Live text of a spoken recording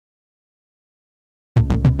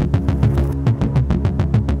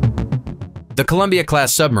The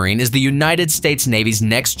Columbia-class submarine is the United States Navy's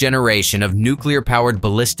next generation of nuclear-powered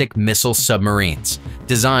ballistic missile submarines,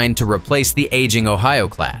 designed to replace the aging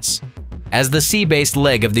Ohio-class. As the sea-based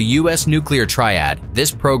leg of the U.S. nuclear triad,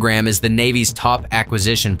 this program is the Navy's top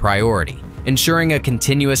acquisition priority, ensuring a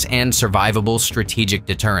continuous and survivable strategic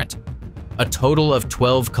deterrent. A total of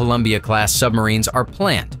 12 Columbia-class submarines are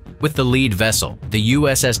planned, with the lead vessel, the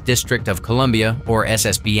USS District of Columbia, or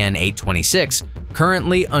SSBN 826,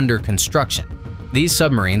 currently under construction. These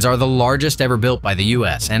submarines are the largest ever built by the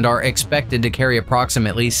U.S. and are expected to carry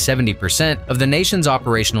approximately 70% of the nation's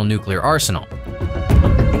operational nuclear arsenal.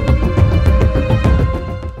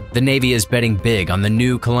 The Navy is betting big on the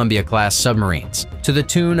new Columbia-class submarines, to the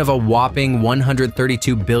tune of a whopping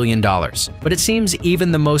 $132 billion. But it seems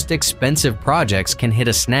even the most expensive projects can hit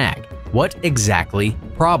a snag. What exactly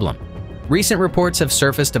problem? Recent reports have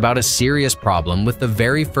surfaced about a serious problem with the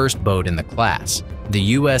very first boat in the class,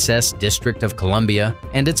 the USS District of Columbia,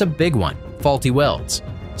 and it's a big one: faulty welds.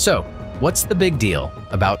 So, what's the big deal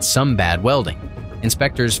about some bad welding?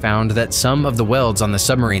 Inspectors found that some of the welds on the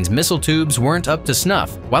submarine's missile tubes weren't up to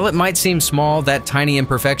snuff. While it might seem small, that tiny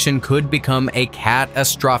imperfection could become a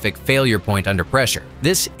catastrophic failure point under pressure.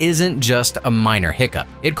 This isn't just a minor hiccup.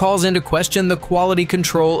 It calls into question the quality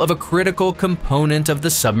control of a critical component of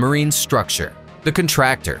the submarine's structure. The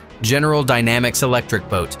contractor, General Dynamics Electric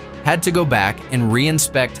Boat, had to go back and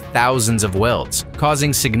re-inspect thousands of welds,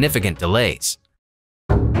 causing significant delays.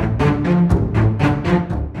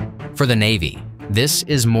 For the Navy, this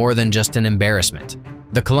is more than just an embarrassment.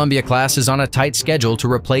 The Columbia-class is on a tight schedule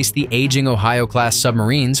to replace the aging Ohio-class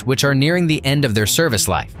submarines, which are nearing the end of their service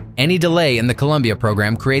life. Any delay in the Columbia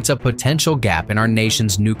program creates a potential gap in our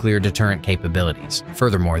nation's nuclear deterrent capabilities.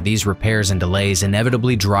 Furthermore, these repairs and delays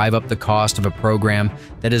inevitably drive up the cost of a program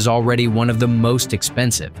that is already one of the most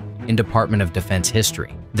expensive in Department of Defense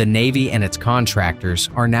history. The Navy and its contractors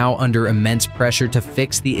are now under immense pressure to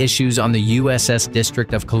fix the issues on the USS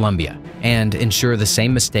District of Columbia and ensure the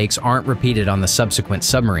same mistakes aren't repeated on the subsequent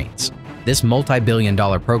submarines. This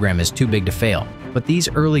multi-billion-dollar program is too big to fail, but these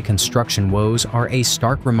early construction woes are a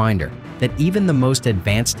stark reminder that even the most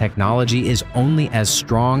advanced technology is only as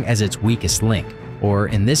strong as its weakest link, or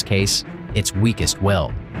in this case, its weakest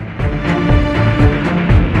weld.